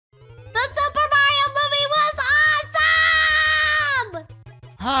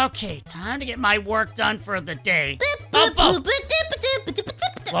Okay, time to get my work done for the day.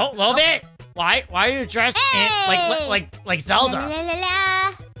 Lolbit, why are you dressed like Zelda?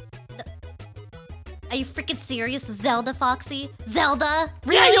 Are you freaking serious, Zelda, Foxy? Zelda?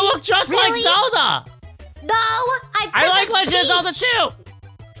 Really? Yeah, you look just like Zelda. No, I like Legend of Zelda too.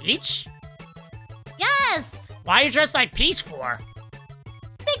 Peach? Yes. Why are you dressed like Peach for?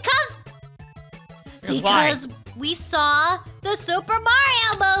 Because we saw the Super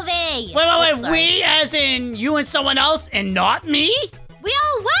Mario movie. Wait, we as in you and someone else and not me? We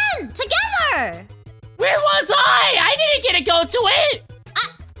all went together. Where was I? I didn't get to go to it.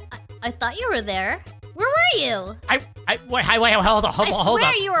 I thought you were there. Where were you? Wait, hold up. I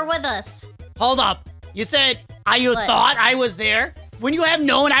swear you were with us. Hold up. You said you thought I was there? When you have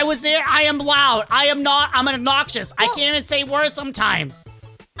known I was there, I am loud. I'm obnoxious. Well, I can't even say words sometimes.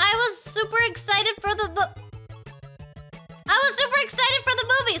 I was super excited for the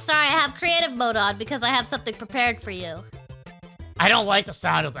movie. Sorry, I have creative mode on because I have something prepared for you. I don't like the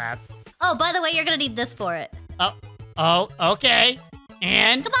sound of that. Oh, by the way, you're gonna need this for it. Oh, okay.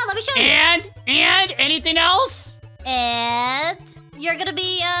 And? Come on, let me show you. And anything else? And you're gonna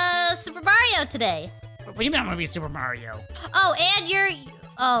be Super Mario today. What do you mean I'm gonna be Super Mario? Oh, and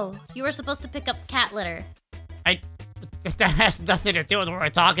you were supposed to pick up cat litter. That has nothing to do with what we're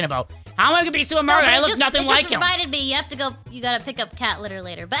talking about. How am I gonna be Super Mario? I look nothing like him. It just reminded me, you gotta pick up cat litter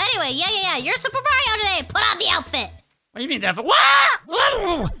later. But anyway, yeah, you're Super Mario today. Put on the outfit. What do you mean that?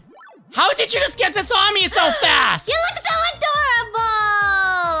 What? How did you just get this on me so fast? You look so adorable.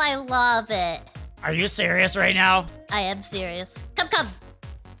 I love it. Are you serious right now? I am serious. Come.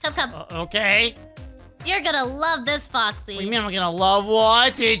 Okay. You're gonna love this, Foxy. What do you mean I'm gonna love?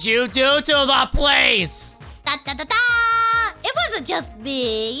 What did you do to the place? It wasn't just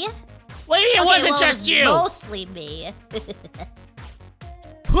me. What do you mean it wasn't just you? Mostly me.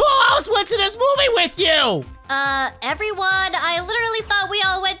 Who else went to this movie with you? Everyone. I literally thought we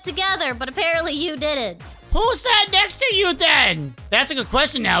all went together, but apparently you didn't. Who sat next to you then? That's a good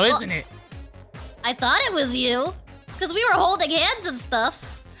question now, isn't it? I thought it was you, because we were holding hands and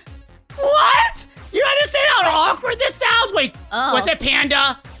stuff. What? You understand how awkward this sounds? Wait, was it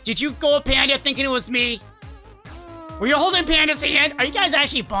Panda? Did you go with Panda thinking it was me? Were you holding Panda's hand? Are you guys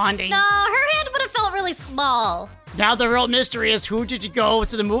actually bonding? No, her hand would have felt really small. Now the real mystery is who did you go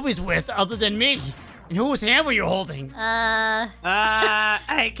to the movies with other than me? And whose hand were you holding?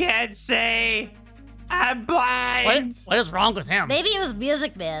 I can't say. I'm blind. What is wrong with him? Maybe it was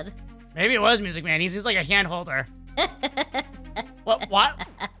Music Man. Maybe it was Music Man. He seems like a hand holder. What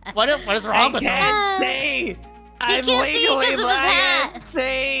is wrong with him? I can't see. I'm legally blind.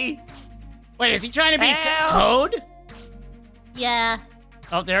 See. Wait, is he trying to be Toad? Yeah.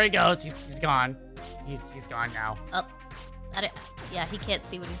 Oh, there he goes. He's gone. He's gone now. Oh, yeah, he can't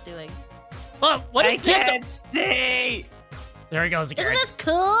see what he's doing. Well, what is this? I can't see. There he goes again. Isn't this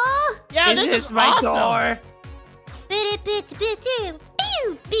cool? Yeah, this is my awesome. door.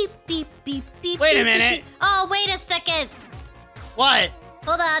 Wait a minute. Oh, wait a second. What?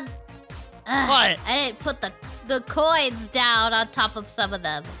 Hold on. What? I didn't put the coins down on top of some of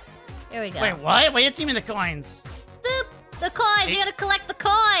them. Here we go. Wait, what? Wait, it's even the coins. Boop. The coins. You gotta collect the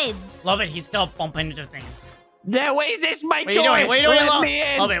coins. Love it. He's still bumping into things. No, wait, is this my door? What are you doing? Let me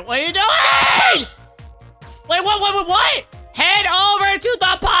in. Love it. What are you doing? Wait, what? Head over to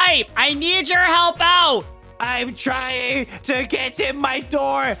the pipe. I need your help out. I'm trying to get in my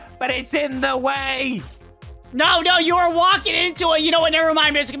door, but it's in the way. No, you were walking into it. You know what? Never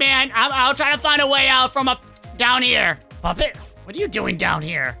mind, Music Man. I'll try to find a way out from up down here. Puppet, what are you doing down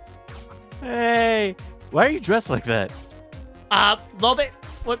here? Hey, why are you dressed like that? Lolbit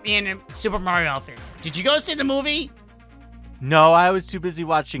put me in a Super Mario outfit. Did you go see the movie? No, I was too busy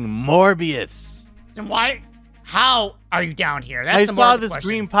watching Morbius. Then why? How are you down here? That's I the saw more this question.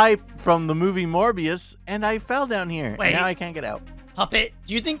 green pipe from the movie Morbius, and I fell down here. Wait. And now I can't get out. Puppet,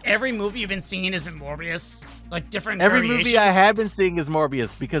 do you think every movie you've been seeing has been Morbius? Like different Every variations? movie I have been seeing is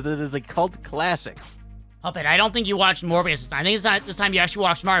Morbius because it is a cult classic. Puppet, I don't think you watched Morbius this time. I think it's not this time you actually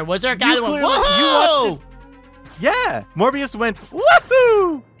watched Mario. Was there a guy that went, You whoa? watched it. Yeah, Morbius went,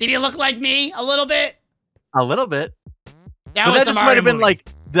 woohoo! Did he look like me a little bit? A little bit. That just might have been like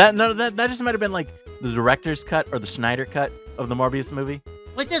that. No, that just might have been like the director's cut or the Schneider cut of the Morbius movie.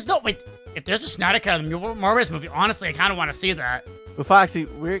 Wait, if there's a Snyder cut of the Morbius movie, honestly, I kind of want to see that. But Foxy,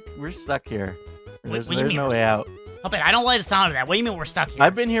 we're stuck here. There's no way out. Puppet, I don't like the sound of that. What do you mean we're stuck here?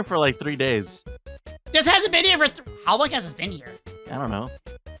 I've been here for like 3 days. This hasn't been here for how long has this been here? I don't know.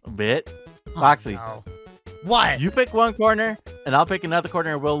 A bit. Oh, Foxy. No. What? You pick one corner, and I'll pick another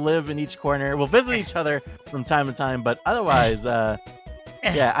corner. We'll live in each corner. We'll visit each other from time to time, but otherwise,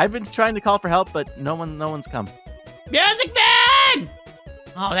 Yeah, I've been trying to call for help, but no one's come. Music Man!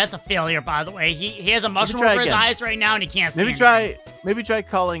 Oh, that's a failure, by the way. He has a mushroom over his eyes right now, and he can't see Maybe try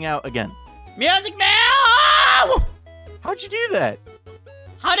calling out again. Music Man! Oh! How'd you do that?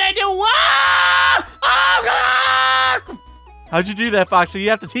 How'd I do what? Oh, God! How'd you do that, Foxy? You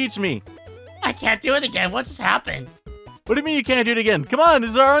have to teach me. I can't do it again. What just happened? What do you mean you can't do it again? Come on,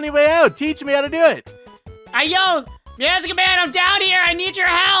 this is our only way out. Teach me how to do it. I yelled, Music Man, I'm down here. I need your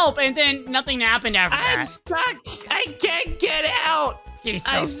help. And then nothing happened after that. I'm stuck. I can't get out. He's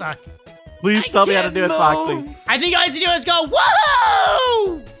still stuck. Please tell me how to do it, Foxy. I think all you have to do is go,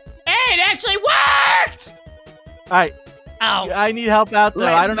 woohoo! Hey, it actually worked! All right. Oh. I need help out, though.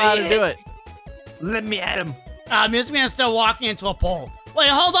 I don't know how to do it. Let me at him. Music Man's still walking into a pole. Wait,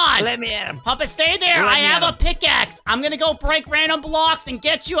 hold on. Let me at him. Puppet, stay there. I have a pickaxe. I'm gonna go break random blocks and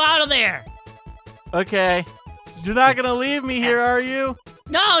get you out of there. Okay. You're not gonna leave me here, are you?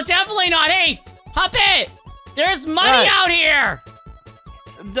 No, definitely not. Hey, Puppet, there's money out here.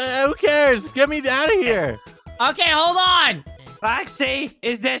 Who cares? Get me out of here. Okay, hold on. Foxy,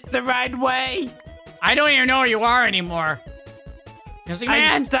 is this the right way? I don't even know where you are anymore. Music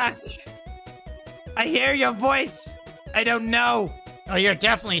Man? I'm stuck. I hear your voice. I don't know. Oh, you're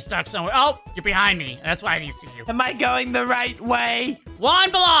definitely stuck somewhere. Oh, you're behind me. That's why I didn't see you. Am I going the right way?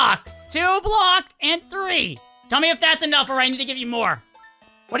 1 block, 2 block, and 3. Tell me if that's enough or I need to give you more.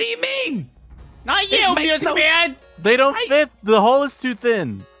 What do you mean? Not you, Music Man. They don't fit. The hole is too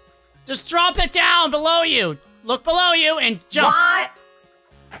thin. Just drop it down below you. Look below you and jump. What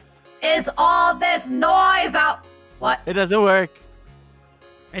is all this noise out? What? It doesn't work.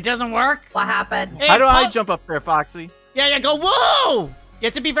 It doesn't work? What happened? Hey, How do I jump up there, Foxy? Yeah, go woo! You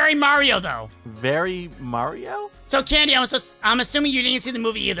have to be very Mario, though. Very Mario? So, Candy, I'm assuming you didn't see the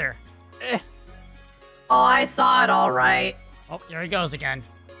movie either. Oh, I saw it all right. Oh, there he goes again.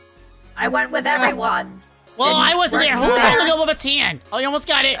 I went with everyone. Well, I wasn't there. Who was holding Lolbit's hand? Oh, you almost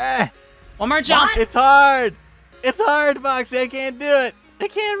got it. One more jump. It's hard. It's hard, Foxy. I can't do it. I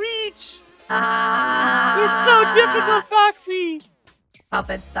can't reach. It's so difficult, Foxy.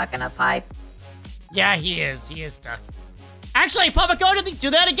 Puppet stuck in a pipe. Yeah, he is. He is stuck. Actually, Puppet, do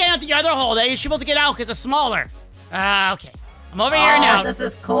that again at the other hole. That you should be able to get out because it's smaller. Okay. I'm over here now. This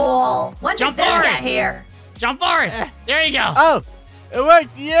is cool. When did this get here? Jump forward. There you go. Oh, it worked.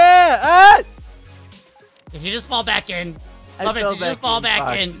 Yeah. Did you just fall back in? Puppet, did you just fall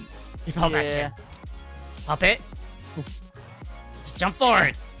back in? You fell back in. Puppet. Just jump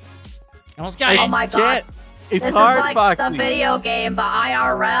forward. You almost got it. Oh my god. It's this hard, is like Foxy. the video game, but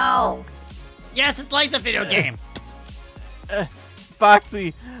IRL. Yes, it's like the video game.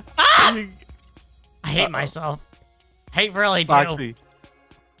 Foxy. Ah! I hate myself. I really do. Foxy.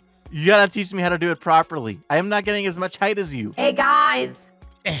 You gotta teach me how to do it properly. I am not getting as much height as you. Hey guys,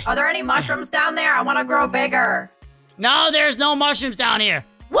 are there any mushrooms down there? I want to grow bigger. No, there's no mushrooms down here.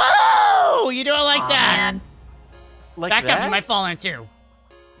 Whoa! You do it like that. Man. Like Back that? up, you might fall in too.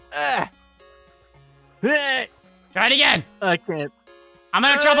 Try it again. I can't. I'm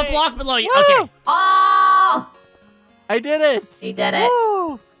gonna drop a block below you. Woo! Okay. Oh! I did it. He did it.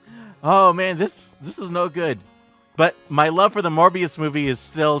 Woo! Oh man, this is no good. But my love for the Morbius movie is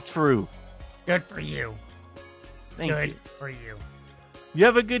still true. Good for you. Thank Good you. for you. You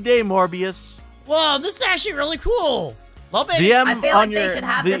have a good day, Morbius. Whoa, this is actually really cool. Lolbit. The M I feel on like your, they should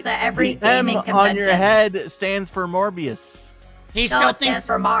have this at every the M gaming convention. on your head stands for Morbius. He No, still it stands thinks.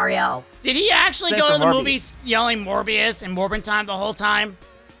 for Mario. Did he actually Stands go to for the Morbius. movies yelling Morbius and Morbin time the whole time?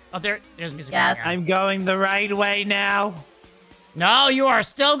 Oh, there's music. Yes. Right here. I'm going the right way now. No, you are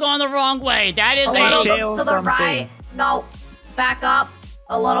still going the wrong way. That is A little Feel to the something. right. No, back up.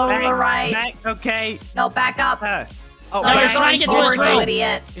 A little to the right. Back, okay. No, back up. Oh, No, you're he's trying to get to his forward, you room.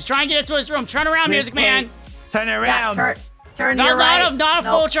 idiot. He's trying to get to his room. Turn around, This Music Man. way. Turn Yeah, around. turn to your right. Not a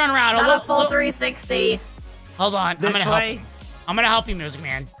full turn around. Not a full 360. Hold on. This I'm gonna way. help. I'm gonna help you, Music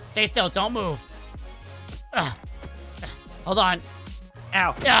Man. Stay still. Don't move. Hold on.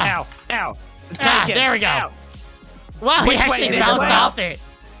 Ow. Ah. Ow. Ow. Ah, Take it. there we go. Ow. Wow, he Which way? actually This bounced way? off it.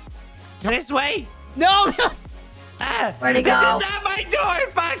 This way. No. Ah, Where'd he This go? is not my door,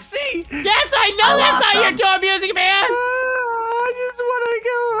 Foxy. Yes, I know I that's lost not your him. door, Music Man. I just want to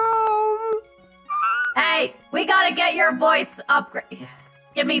go home. Hey, we gotta get your voice upgrade.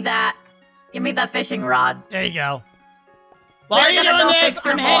 Give me that. Give me that fishing rod. There you go. While We're you're gonna doing go this, fix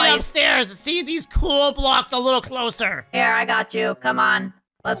your I'm heading voice. upstairs to see these cool blocks a little closer. Here, I got you. Come on.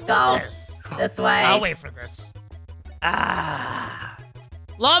 Let's go. Yes. This way. I'll wait for this. Ah.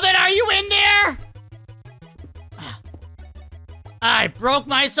 Lolbit, are you in there? I broke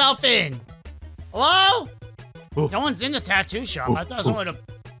myself in. Hello? No one's in the tattoo shop. I thought someone would have...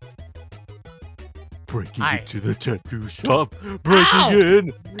 Breaking into the tattoo shop. Breaking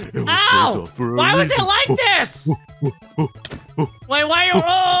in. Ow! Why was it like this? Wait, why are you...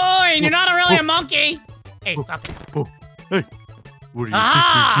 Oh, and you're not really a monkey. Hey, stop. Hey, what do you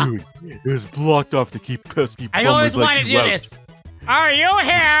think you're doing? It's blocked off to keep pesky I always wanted to do this. Are you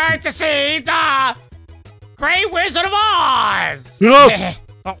here to see the Great Wizard of Oz? No!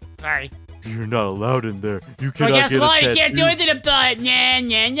 Oh, sorry. You're not allowed in there. You cannot Well, guess what? get a You can't do tattoo. anything but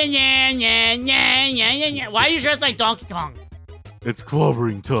yeah. Why are you dressed like Donkey Kong? It's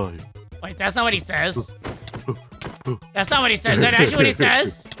clobbering time. Wait, that's not what he says. That's not what he says. Is that actually what he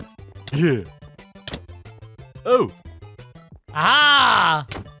says? Yeah. Oh. Ah.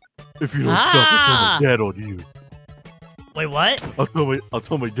 If you don't stop, I'll tell my dad on you. Wait, what? I'll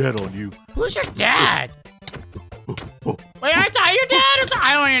tell my dad on you. Who's your dad? Wait, I thought your dad is.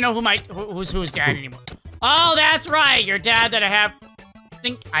 I don't even know who's dad anymore. Oh, that's right, your dad that I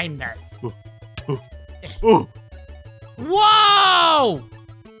think I met. Oh. Whoa!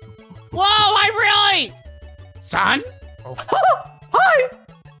 Whoa! I really, son. Oh. Hi.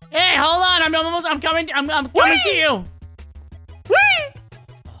 Hey, hold on. I'm coming. I'm coming to you. Wee.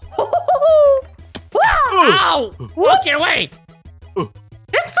 Ow! Okay, wait.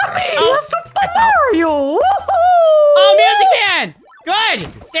 It's me, Super Mario! Oh, music man!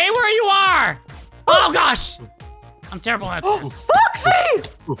 Good! Stay where you are! Oh, gosh! I'm terrible at this. Foxy!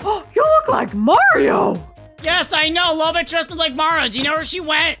 You look like Mario! Yes, I know. Lolbit dressed me like Mario. Do you know where she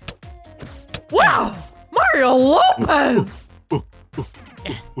went? Wow! Mario Lopez!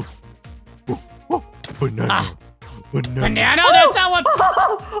 Banana. Banana? That's not what...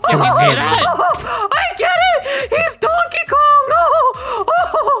 Does he say that? I get it! He's Donkey Kong!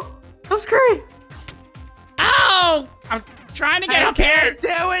 Oh, that's great. Ow! I'm trying to get up here. I can't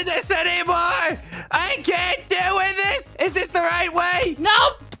do with this anymore! I can't do with this! Is this the right way?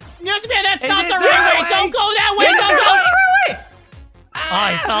 Nope! Music man, that's Is not it the the right right way. way? Don't go that way. Yes, Don't go. wait. Oh,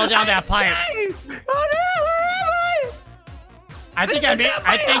 he fell down that pipe. Oh no, where am I? I think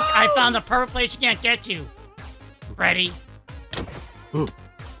I found the perfect place you can't get to. Freddy.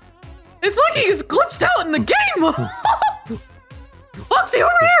 It's like he's glitched out in the game! Foxy,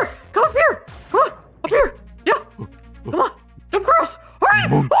 over here! Come up here! Come on! Up here! Yeah! Come on! Jump across! Hurry!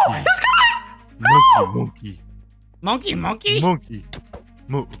 Monkey. Oh, he's coming! Monkey?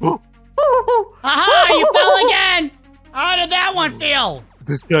 Oh. Aha! You fell again! How did that one feel?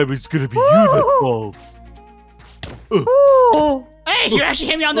 This time it's gonna be you that falls. Oh. Hey, you actually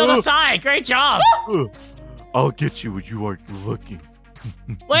hit me on the other side. Great job. I'll get you when you aren't looking.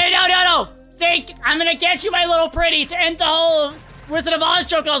 Wait, no. Say, I'm gonna get you, my little pretty, to end the whole Wizard of Oz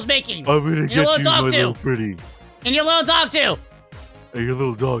joke I was making. I'm gonna get you, my dog little too. pretty. And your little dog too. And your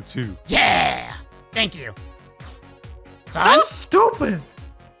little dog too. Yeah. Thank you. Son? That's stupid!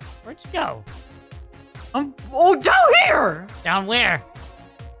 Where'd you go? Down here! Down where?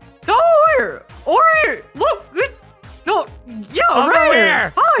 Down here! Over here! Look! No, yeah, Over right where?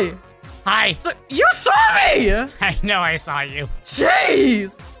 here! Hi! Hi. So, you saw me! I know I saw you.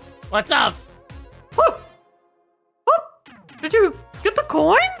 Jeez! What's up? Did you get the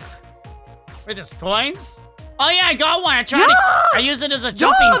coins? Were these coins? Oh yeah, I got one. I use it as a No,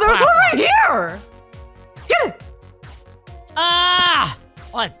 jumping there's platform. one right here! Get it! Ah!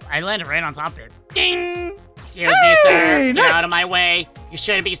 Well, I landed right on top of it. Ding! Excuse me, sir. Get nice. out of my way. You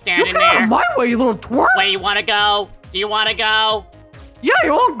shouldn't be You standing get out there. of my way, you little twerp! Wait, you wanna go? Do you wanna go? Yeah,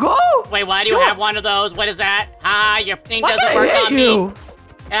 you won't go? Wait, why do you have one of those? What is that? Ah, your thing Why doesn't did I work hit on you? me.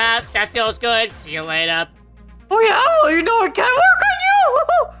 That feels good. See you later. Oh yeah, well, you know it can work on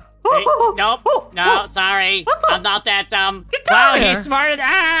you! Hey, nope. No, sorry. What's up? I'm not that dumb. Get down Wow, here. he's smarter than...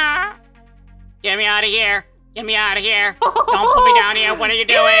 Ah! Get me out of here. Get me out of here. Don't put me down here. What are you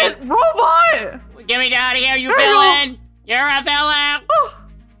doing? Robot! Get me down of here, you There you go. villain. You're a villain. Oh,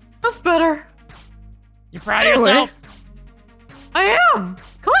 that's better. You proud of Anyway. yourself? I am!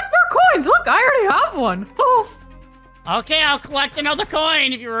 Collect more coins! Look, I already have one! Oh, Okay, I'll collect another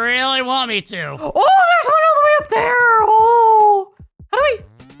coin if you really want me to. there's one all the way up there! Oh! How do we...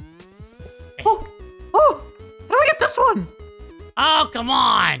 Oh! How do we get this one? Oh, come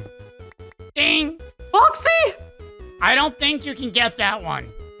on. Ding. Foxy? I don't think you can get that one.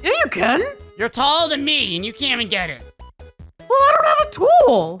 Yeah, you can! You're taller than me, and you can't even get it. Well, I don't have a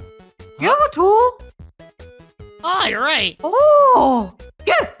tool! You have a tool? Oh, you're right. Oh!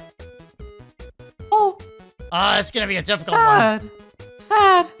 Get it! Oh, Oh, it's gonna be a difficult one.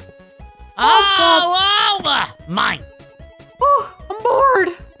 sad. Oh, mine. Oh, I'm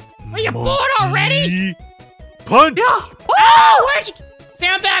bored. Are you bored already? Punch! Yeah. Oh, where'd you...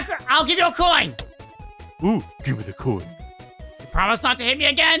 Stand back, or I'll give you a coin. Ooh, give me the coin. You promise not to hit me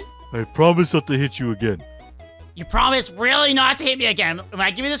again? I promise not to hit you again. You promise really not to hit me again. When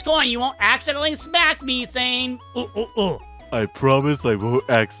I give you this coin, you won't accidentally smack me saying, ooh, ooh, ooh. I promise I won't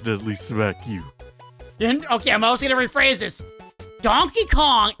accidentally smack you. Then, okay, I'm also gonna rephrase this. Donkey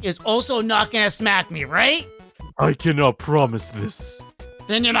Kong is also not gonna smack me, right? I cannot promise this.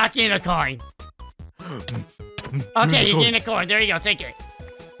 Then you're not getting a coin. Okay, you're getting a coin. There you go, take it.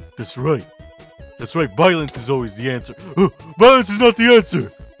 That's right. That's right, violence is always the answer. Violence is not the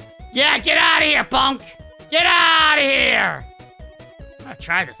answer! Yeah, get out of here, punk! Get out of here! I'm gonna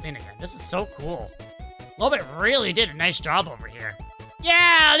try this thing again. This is so cool. Lolbit really did a nice job over here.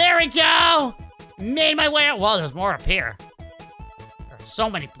 Yeah, there we go! Made my way out. Well, there's more up here. There's so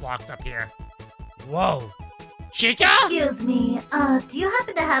many blocks up here. Whoa. Chica? Excuse me, do you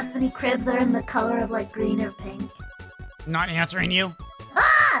happen to have any cribs that are in the color of, like, green or pink? Not answering you.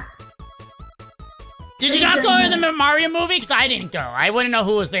 Ah! Did you not go to the Mario movie? Because I didn't go. I wouldn't know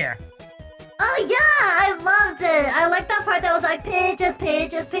who was there. Oh, yeah! I loved it! I liked that part that was like, peaches,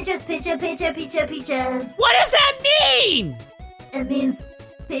 peaches, peaches, peaches, peaches, peaches, peaches. What does that mean? It means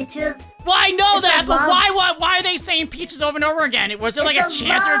peaches. Well, I know It's that, a but love- why are they saying peaches over and over again? Was it like It's a a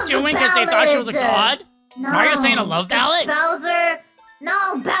chant they're love doing because they thought she was a ballad. god? No. Mario saying a love ballad? Bowser's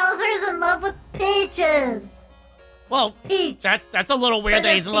in love with Peaches. Well, Peach. that's a little weird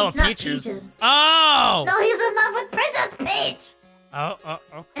that he's in love with Princess Peach, not Peaches. Peaches. Oh! No, he's in love with Princess Peach. Oh.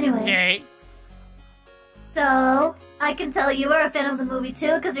 Anyway. Okay. So, I can tell you are a fan of the movie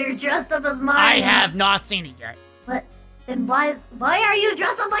too, because you're dressed up as Mario. I have not seen it yet. But then why are you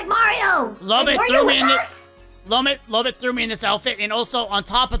dressed up like Mario? Lolbit were threw you me with in us? Lolbit threw me in this outfit, and also on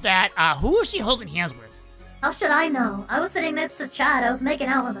top of that, who was she holding hands with? How should I know? I was sitting next to Chad. I was making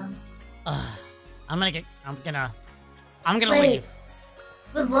out with him. I'm gonna Wait. leave.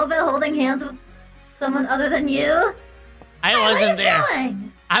 Was Lolbit holding hands with someone other than you? I Hey, wasn't there. What are you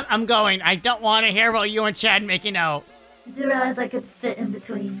doing? I'm going. I don't want to hear about you and Chad making out. You do realize I could fit in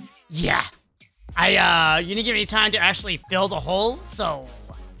between. Yeah. You didn't give me time to actually fill the holes, so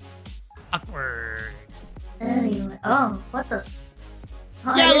awkward. Anyway, oh, what the?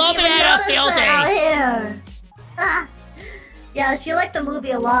 Oh, Yeah, I didn't Lolbit even had a notice field that day. out here. Ah. Yeah, she liked the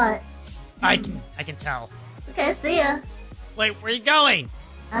movie a lot. I can tell. Okay, see ya. Wait, where are you going?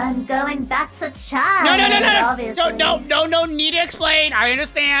 I'm going back to Chad. No, Obviously. no, need to explain. I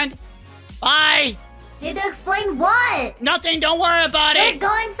understand. Bye. Need to explain what? Nothing, don't worry about We're it.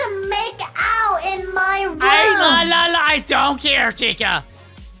 going to make out in my room. I don't care, Chica.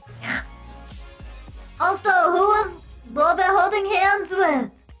 Also, who was Lolbit holding hands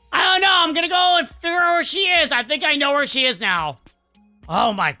with? I don't know, I'm gonna go and figure out where she is. I think I know where she is now.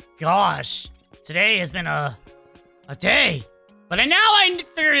 Oh my gosh. Today has been a day. But now I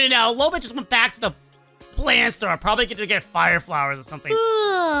figured it out. Lolbit just went back to the plant store. Probably get to get fire flowers or something.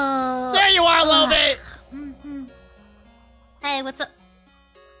 There you are, Lolbit. Hey, what's up?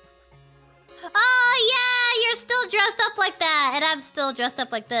 Oh, yeah, you're still dressed up like that, and I'm still dressed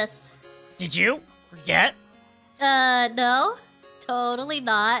up like this. Did you forget? No. Totally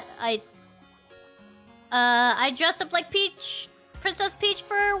not. I dressed up like Princess Peach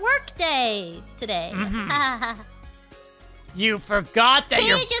for work day today. You forgot that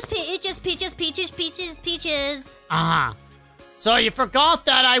you're... Peaches. Uh-huh. So you forgot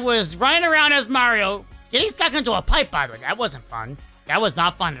that I was running around as Mario, getting stuck into a pipe, by the way. That wasn't fun. That was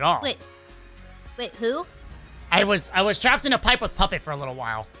not fun at all. Wait, who? I was trapped in a pipe with Puppet for a little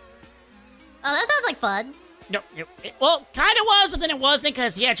while. Oh, that sounds like fun. No, well, kind of was, but then it wasn't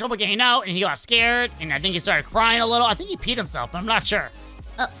because he had trouble getting out and he got scared and I think he started crying a little. I think he peed himself, but I'm not sure.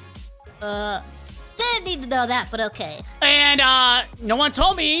 Didn't need to know that, but okay. And, no one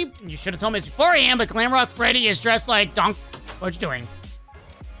told me. You should have told me this beforehand, but Glamrock Freddy is dressed like What you doing?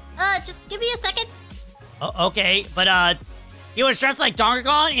 Just give me a second. Oh, okay, but, he was dressed like Donkey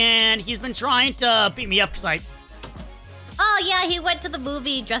Kong and he's been trying to beat me up because Oh, yeah, he went to the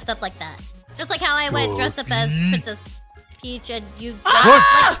movie dressed up like that. Just like how I went dressed up as Princess Peach and you dressed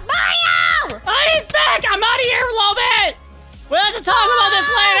up like Mario! Oh, he's back! I'm out of here, Lolbit! We'll have to talk about this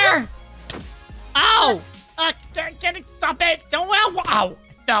later! Ow! Can it stop it? Don't, ow!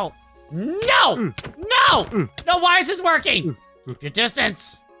 No! No! No! No, why is this working? Your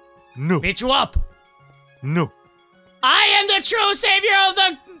distance. No. Beat you up. No. I am the true savior of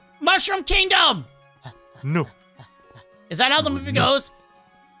the Mushroom Kingdom! No. Is that how the movie goes?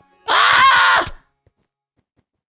 Ah!